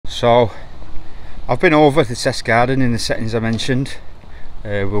So I've been over the test garden in the settings I mentioned.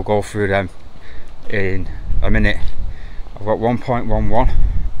 We'll go through them in a minute. I've got 1.11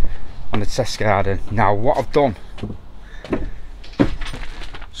 on the test garden. Now what I've done,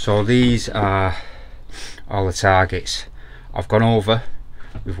 so these are all the targets. I've gone over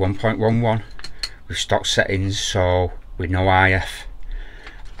with 1.11 with stock settings, so with no IF,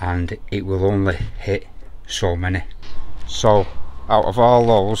 and it will only hit so many. So out of all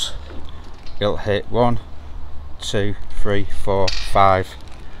those, it'll hit 1, 2, 3, 4, 5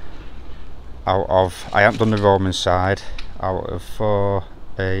 out of, I haven't done the Roman side, out of 4,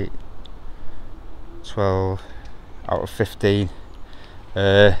 8, 12, out of 15.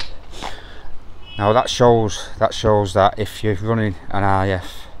 Now that shows that if you're running an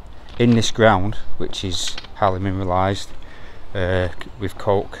IF in this ground, which is highly mineralised with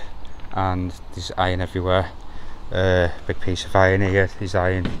coke, and there's iron everywhere, big piece of iron here, there's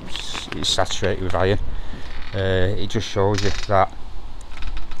iron, it's saturated with iron. It just shows you that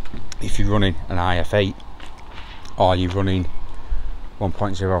if you're running an IF8 or you're running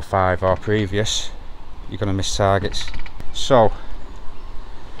 1.05 or previous, you're going to miss targets. So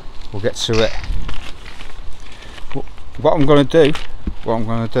we'll get to it. What I'm going to do, I'm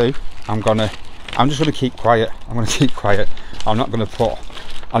just going to keep quiet. I'm not going to put,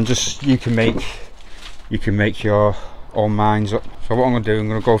 you can make your own minds up. So what I'm going to do, I'm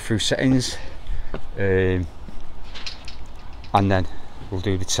going to go through settings, and then we'll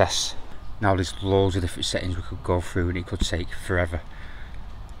do the tests. Now there's loads of different settings we could go through and it could take forever.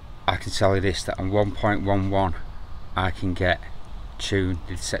 I can tell you this, that on 1.11 I can tune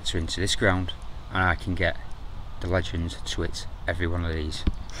the detector into this ground, and I can get the Legend to hit every one of these.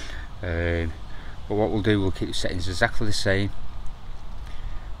 But what we'll do, we'll keep the settings exactly the same.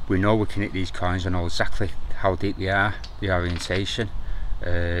 We know we can hit these coins, I know exactly how deep they are, the orientation.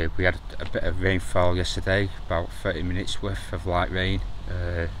 We had a bit of rainfall yesterday, about 30 minutes worth of light rain,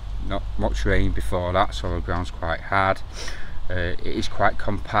 not much rain before that, so the ground's quite hard. It is quite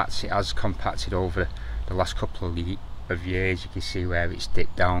compact. It has compacted over the last couple of years. You can see where it's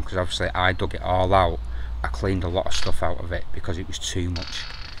dipped down, because obviously I dug it all out. I cleaned a lot of stuff out of it because it was too much.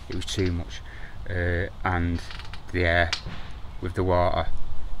 And the air with the water,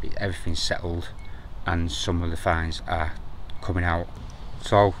 everything's settled, and some of the fines are coming out.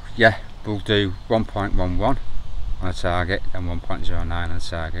 So yeah, we'll do 1.11 on a target and 1.09 on a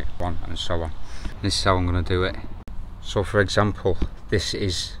target, and so on. This is how I'm going to do it. So for example, this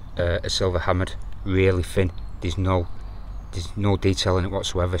is a silver hammered, really thin. There's no detail in it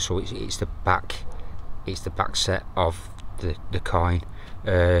whatsoever. So it's the back set of the coin.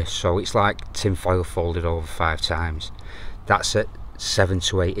 So it's like tin foil folded over 5 times. That's at 7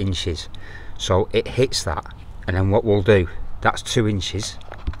 to 8 inches. So it hits that, and then what we'll do, that's 2 inches,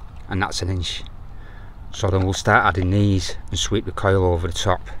 and that's 1 inch. So then we'll start adding these and sweep the coil over the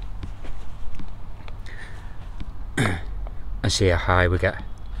top and see how high we get.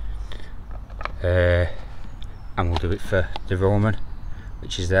 And we'll do it for the Roman,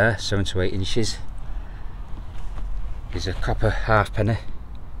 which is there, 7 to 8 inches. There's a copper halfpenny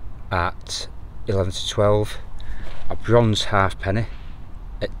at 11 to 12, a bronze halfpenny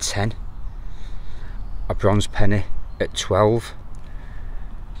at 10, a bronze penny at 12,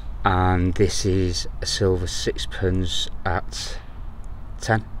 and this is a silver sixpence at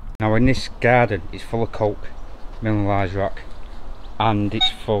 10. Now in this garden, it's full of coke, mineralised rock, and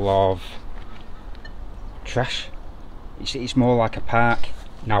it's full of trash. It's more like a park.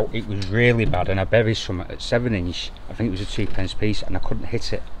 Now it was really bad, and I buried some at 7 inch, I think it was a 2p piece, and I couldn't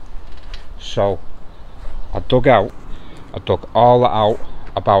hit it. So I dug all that out,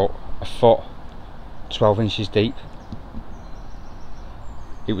 about a foot, 12 inches deep.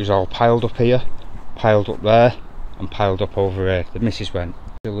 It was all piled up here, piled up there, and piled up over here. The missus went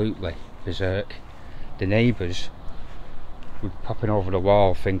absolutely berserk. The neighbours were popping over the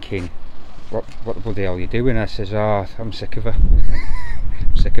wall thinking, what the bloody hell are you doing? I says, oh, I'm sick of her.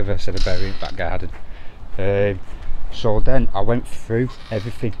 I'm sick of her, said I bury it back garden. So then I went through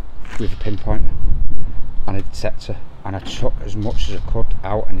everything with a pinpointer and a detector, and I took as much as I could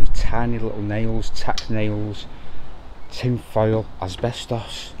out, and tiny little nails, tack nails, tin foil,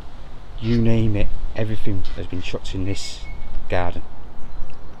 asbestos, you name it, everything has been chucked in this garden.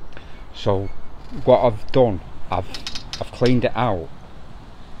 So what I've done, I've cleaned it out.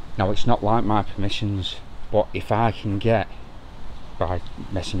 Now it's not like my permissions, but if I can get, by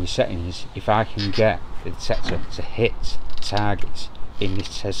messing with settings, if I can get the detector to hit targets in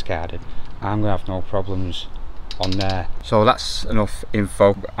this test garden, I'm going to have no problems on there. So that's enough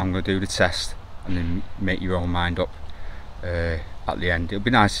info. I'm going to do the test and then make your own mind up. at the end. It'll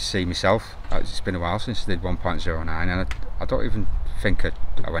be nice to see myself. It's been a while since I did 1.09, and I don't even think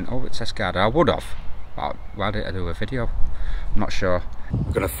I went over to test guard. I would have, but why did I do a video? I'm not sure.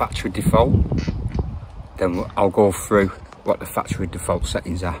 We're going to factory default, then I'll go through what the factory default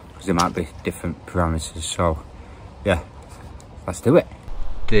settings are, because there might be different parameters. So yeah, let's do it.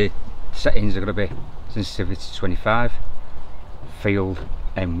 The settings are going to be sensitivity 25, field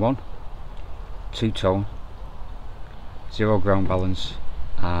M1, two-tone, 0 ground balance,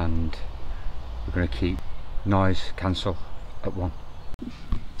 and we're going to keep noise cancel at 1.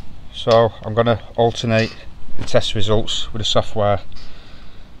 So I'm going to alternate the test results with the software.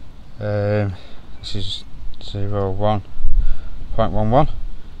 This is 01.11.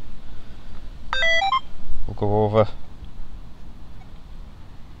 We'll go over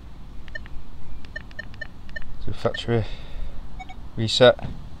to factory reset.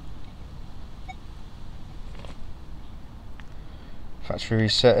 Factory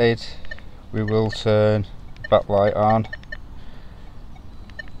resetted. We will turn the backlight on.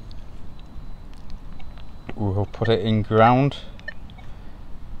 We will put it in ground.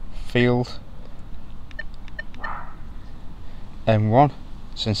 Field M1,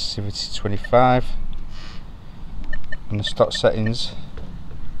 sensitivity 25, and the stock settings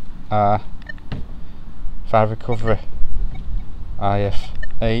are 5 recovery, IF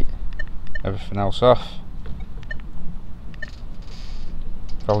 8, everything else off.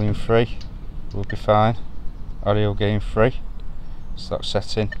 Volume 3 will be fine. Audio gain 3, stock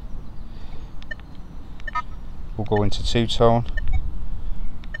setting. We'll go into two-tone.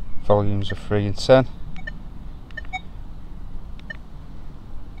 Volumes are 3 and 10.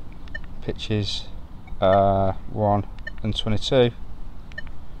 Pitches are 1 and 22.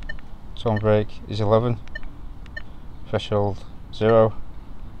 Tone break is 11. Threshold 0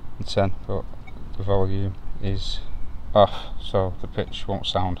 and 10, but the volume is off, so the pitch won't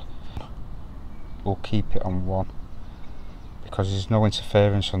sound. We'll keep it on 1 because there's no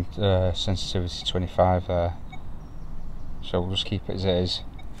interference on sensitivity 25 there, so we'll just keep it as it is.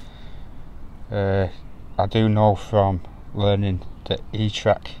 I do know from learning the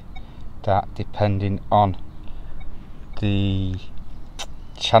Etrac that depending on the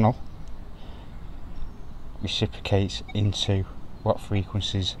channel reciprocates into what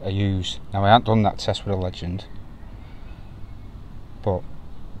frequencies are used. Now I haven't done that test with a Legend, but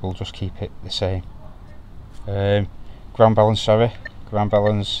we'll just keep it the same. Ground balance, ground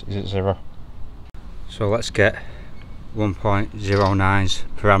balance is at 0. So let's get 1.09's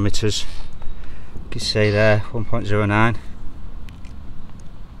parameters. You can see there 1.09.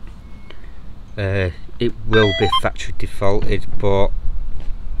 It will be factory defaulted, but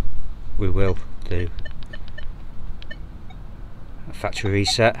we will do a factory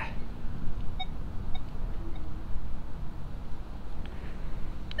reset.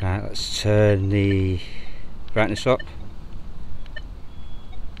 Right, let's turn the brightness up.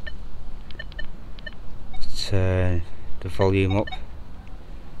 Let's turn the volume up.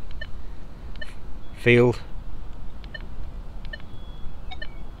 Field,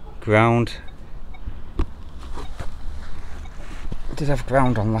 ground. I did have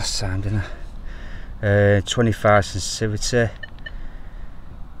ground on last time, didn't I? 25 sensitivity,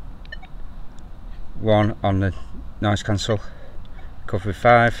 1 on the noise cancel, recovery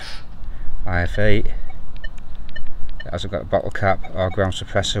 5, IF 8. It has got a bottle cap or ground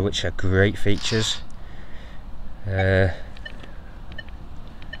suppressor, which are great features.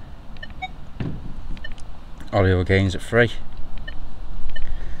 Audio gains at 3.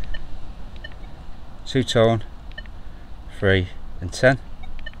 Two-tone 3 and 10.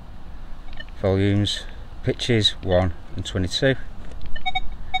 Volumes, pitches 1 and 22.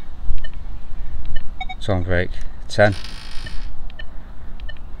 Tone break 10.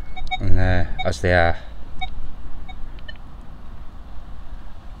 And as they are.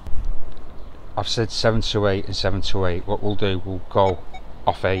 I've said 7 to 8 and 7 to 8. What we'll do, we'll go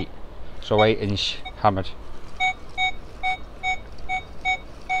off 8. So 8-inch hammered.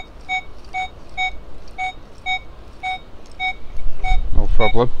 No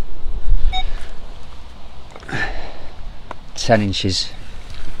problem. 10 inches.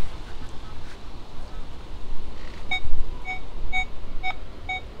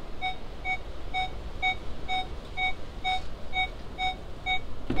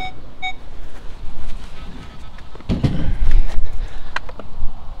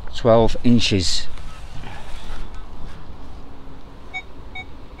 $12 inches.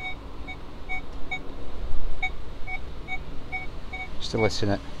 Still hitting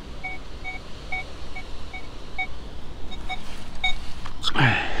it.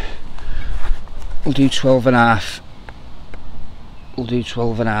 We'll do 12 and a half. we'll do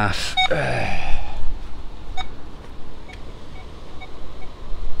 12.5.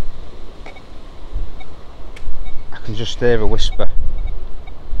 I can just hear a whisper.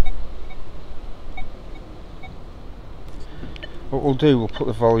 What we'll do, we'll put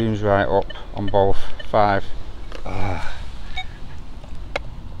the volumes right up on both. 5.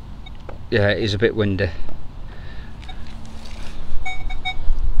 Yeah, it is a bit windy.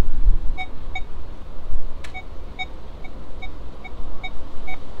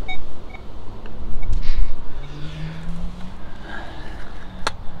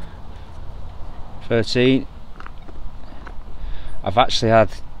 $13. I've actually had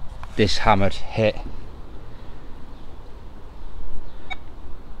this hammered hit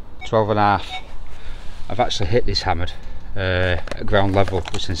 12.5. I've actually hit this hammered at ground level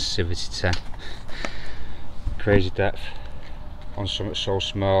with sensitivity 10. Crazy depth on something so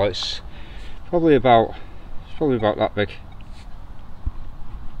small. It's probably about that big.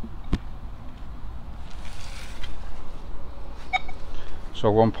 So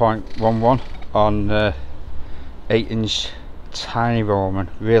 1.11 on 8-inch tiny Roman,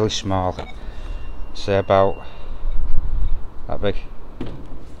 really small. Say about that big.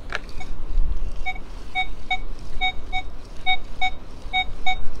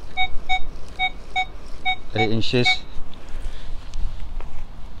 Eight inches.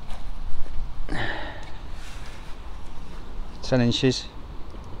 10 inches.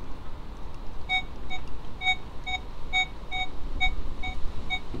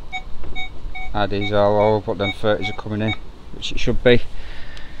 ID's all over, but then 30s are coming in, which it should be.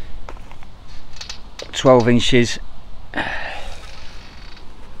 12 inches.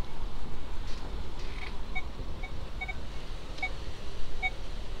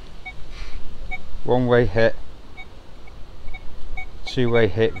 One-way hit, two-way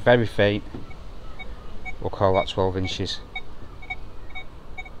hit, very faint. We'll call that 12 inches.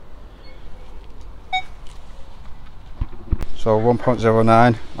 So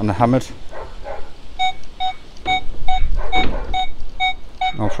 1.09 on the hammered.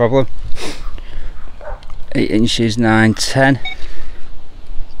 No problem. 8 inches, 9, 10.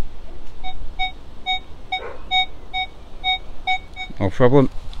 No problem.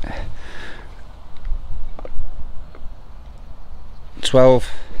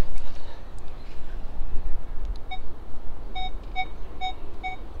 12.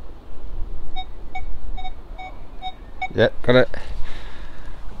 Yep, got it.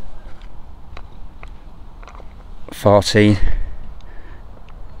 14.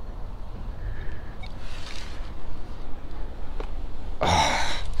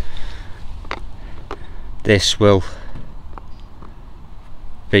 Oh. This will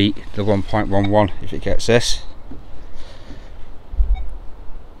beat the 1.11 if it gets this.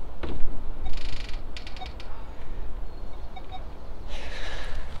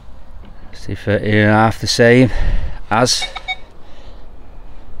 See, 13.5 the same as.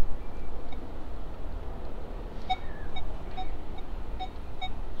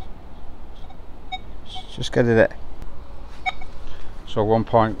 Just get it. So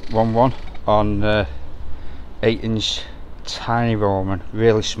 1.11 on 8-inch tiny Roman,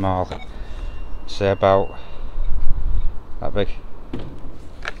 really small. Say about that big.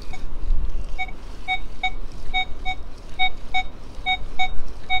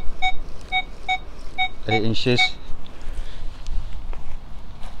 Eight inches.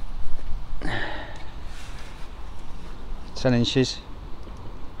 10 inches.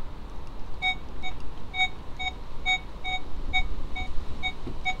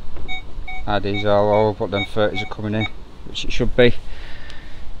 ID's all over, but then 30s are coming in, which it should be.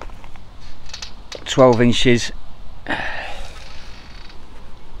 12 inches.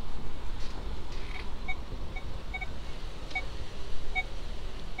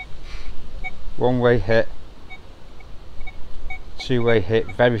 One-way hit, two-way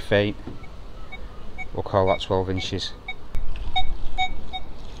hit, very faint. We'll call that 12 inches.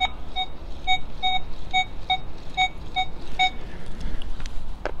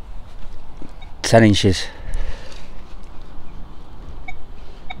 $10 inches.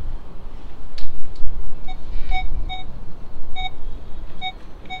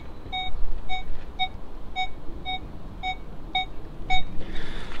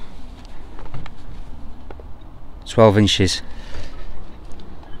 $12 inches.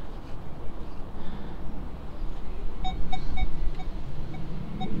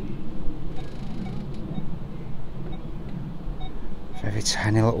 Very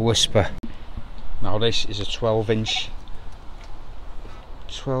tiny little whisper. Now this is a 12-inch.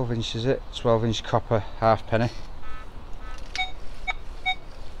 12 inch is it? 12-inch copper halfpenny.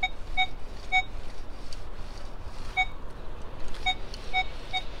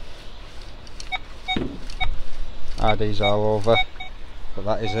 ID's all over, but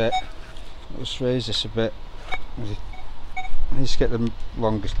that is it. Let's raise this a bit. I need to get the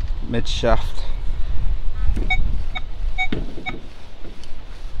longest mid shaft.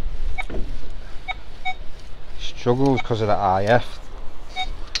 Struggles because of the IF.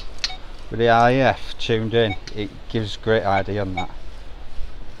 With the IF tuned in, it gives great ID on that.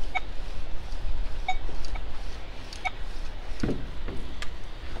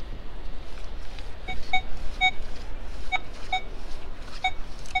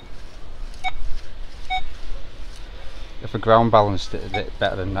 If I ground balanced it a bit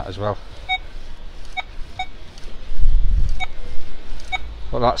better than that as well.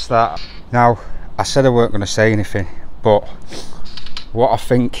 But that's that. Now, I said I weren't going to say anything, but what I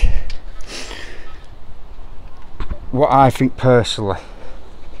think personally,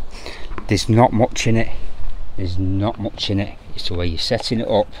 there's not much in it. There's not much in it. It's the way you're setting it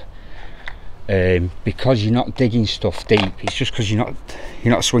up. Because you're not digging stuff deep. It's just because you're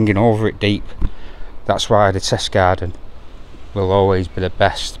not swinging over it deep. That's why the test garden will always be the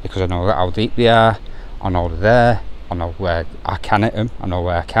best, because I know how deep they are. I know they're there. I know where I can hit them. I know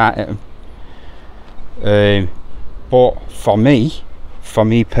where I can't hit them. But for me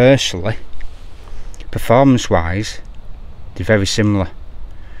personally, performance-wise, they're very similar.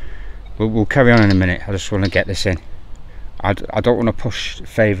 We'll carry on in a minute. I just want to get this in. I don't want to push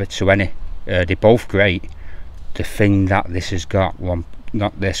favour to any. They're both great. The thing that this has got,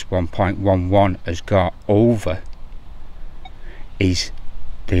 1.11 has got over, is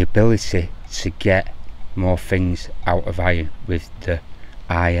the ability to get more things out of iron with the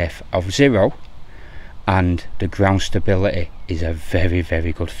IF of 0, and the ground stability is a very,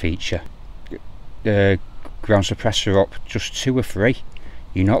 very good feature. The ground suppressor up just 2 or 3,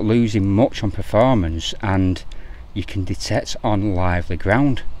 you're not losing much on performance, and you can detect on lively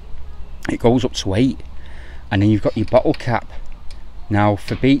ground. It goes up to 8, and then you've got your bottle cap. Now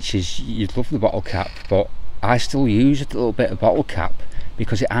for beaches you'd love the bottle cap, but I still use a little bit of bottle cap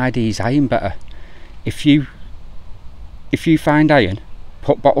because it IDs iron better. If you find iron,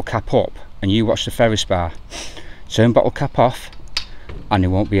 put bottle cap up and you watch the ferrous bar, turn bottle cap off and there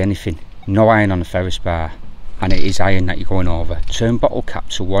won't be anything, no iron on the ferrous bar, and it is iron that you're going over. Turn bottle cap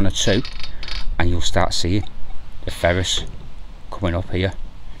to 1 or 2 and you'll start seeing the ferrous coming up here.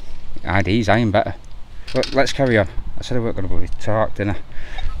 It IDs iron better. But let's carry on. I said I weren't going to bloody talk, didn't I?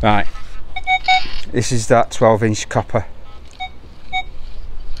 Right, this is that 12-inch copper.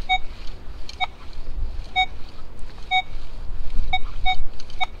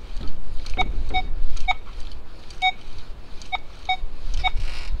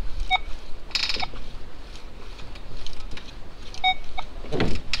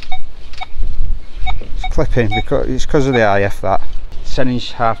 It's clipping because it's because of the IF. That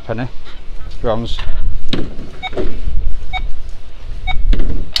 10-inch halfpenny bronze.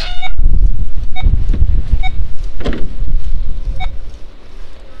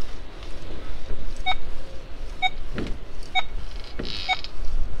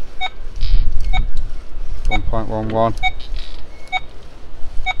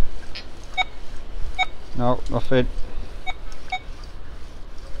 No, nothing.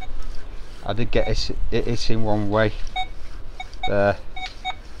 I did get it in one way there.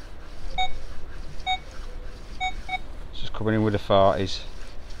 It's just coming in with the 40s.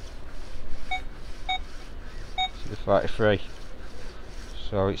 The 43.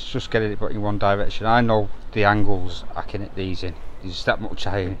 So it's just getting it in one direction. I know the angles I can hit these in. There's that much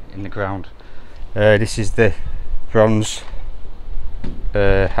iron in the ground. This is the bronze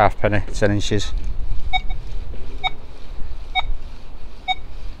halfpenny, 10 inches.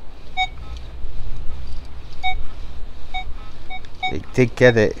 It did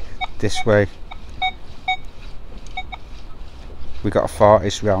get it this way. We got a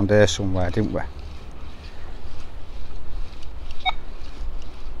 40s round there somewhere, didn't we?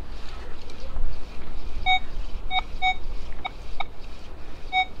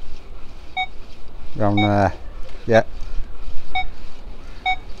 Down there, yeah.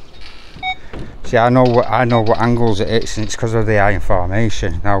 See, I know what angles it is, and it's because of the iron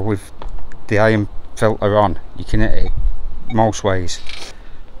formation. Now with the iron filter on, you can hit it most ways.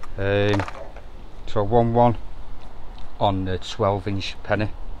 So 1-1 on the 12-inch penny.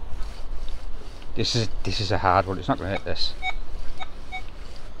 This is a hard one. It's not going to hit this.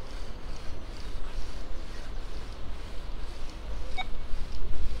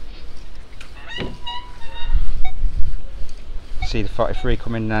 See the 43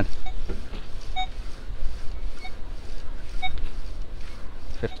 come in then.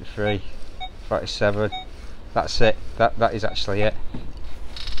 53, 47. That's it. That is actually it.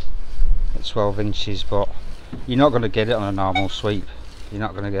 At 12 inches, but you're not going to get it on a normal sweep. You're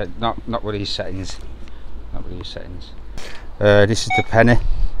not going to get, not with these settings. Not with these settings. This is the penny,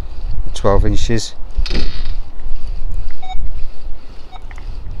 12 inches.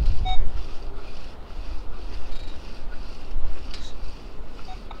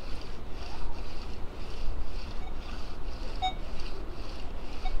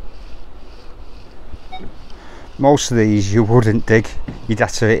 Most of these you wouldn't dig. You'd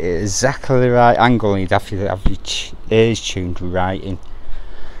have to hit it exactly the right angle, and you'd have to have your ears tuned right in,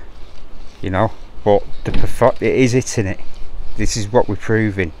 you know. But it is hitting it. This is what we're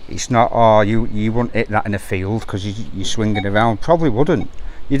proving. It's not, oh, you wouldn't hit that in a field because you're swinging around. Probably wouldn't.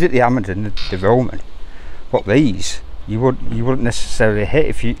 You'd hit the Hamilton, the Roman, but these you wouldn't necessarily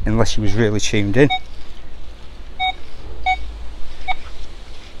hit unless you was really tuned in.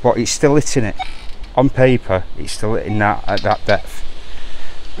 But it's still hitting it. On paper, it's still hitting that at that depth.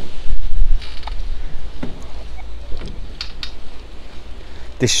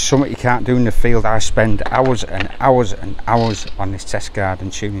 This is something you can't do in the field. I spend hours and hours and hours on this test garden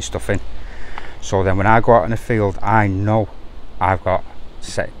tuning stuff in. So then when I go out in the field, I know what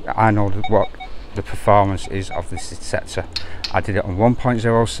the performance is of this detector. I did it on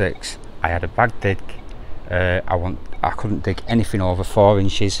 1.06. I had a bag dig. I couldn't dig anything over 4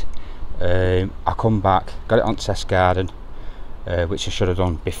 inches. I come back, got it on test garden, which I should have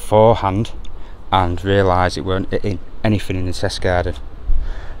done beforehand, and realised it weren't hitting anything in the test garden.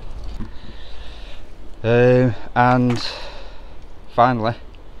 And finally,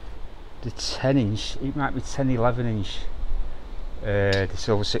 the 10 inch, it might be 10-11 inch, the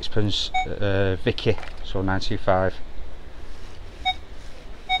silver sixpence Vicky, so 925.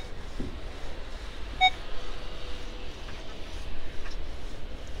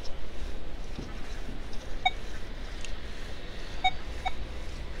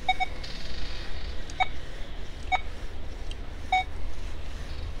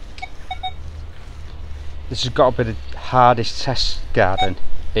 This has got to be the hardest test garden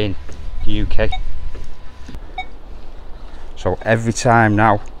in the UK. So every time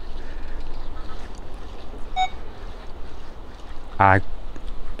now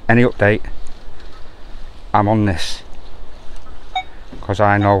any update, I'm on this, because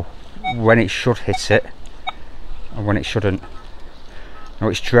I know when it should hit it and when it shouldn't. Now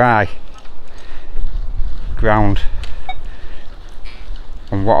it's dry ground,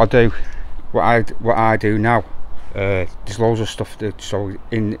 and what I do now, there's loads of stuff to do. So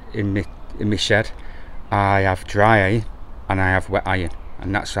in my shed, I have dry iron and I have wet iron,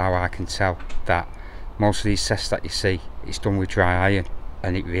 and that's how I can tell that most of these tests that you see, it's done with dry iron,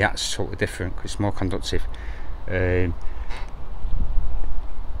 and it reacts totally different because it's more conductive.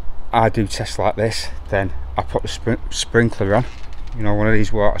 I do tests like this, then I put the sprinkler on, you know, one of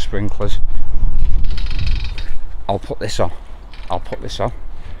these water sprinklers. I'll put this on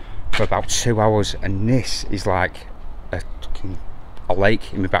for about 2 hours, and this is like a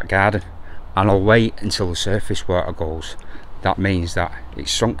lake in my back garden, and I'll wait until the surface water goes. That means that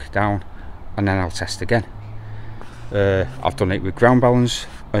it's sunk down, and then I'll test again. I've done it with ground balance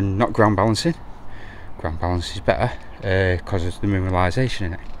and not ground balancing. Ground balance is better because of the mineralisation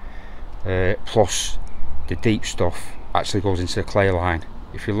in it. Plus the deep stuff actually goes into the clay line.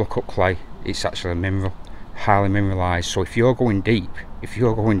 If you look up clay, it's actually a mineral, highly mineralised. So if you're going deep,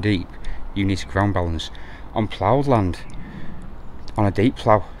 you need to ground balance. On ploughed land, on a deep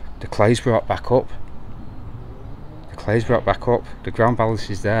plough, the clay's brought back up. The ground balance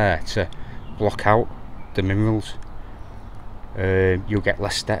is there to block out the minerals. You'll get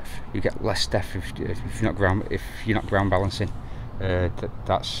less depth. You get less depth if you're not ground balancing.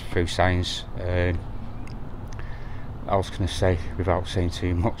 That's through science. I was going to say, without saying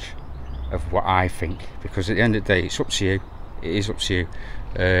too much, of what I think, because at the end of the day, it's up to you. It is up to you.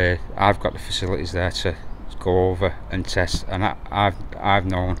 I've got the facilities there to go over and test, and I've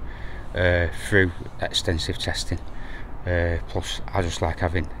known through extensive testing. Plus, I just like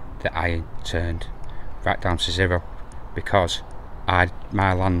having the iron turned right down to zero, because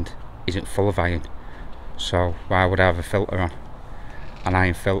my land isn't full of iron. So why would I have a filter on, an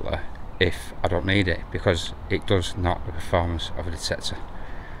iron filter, if I don't need it? Because it does knock the performance of a detector.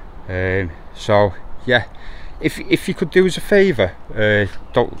 So yeah, if you could do us a favour,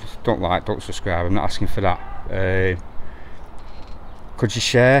 don't subscribe, I'm not asking for that. Could you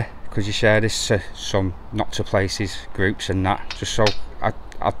share this to some not to places groups and that, just so I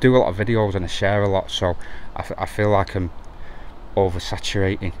do a lot of videos and I share a lot, so I feel like I'm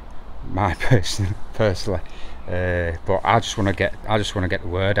oversaturating my personally, but I just want to get the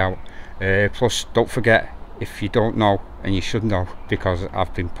word out. Plus, don't forget, if you don't know, and you should know because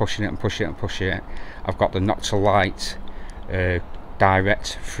I've been pushing it and pushing it and pushing it, I've got the Nokta light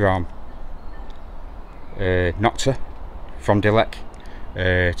direct from Nokta, from Dilek,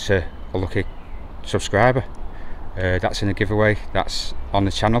 to a lucky subscriber. That's in a giveaway, that's on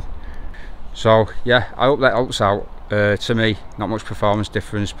the channel. So yeah, I hope that helps out. To me, not much performance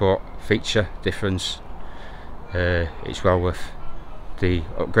difference, but feature difference. It's well worth the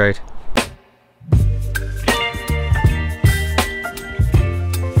upgrade.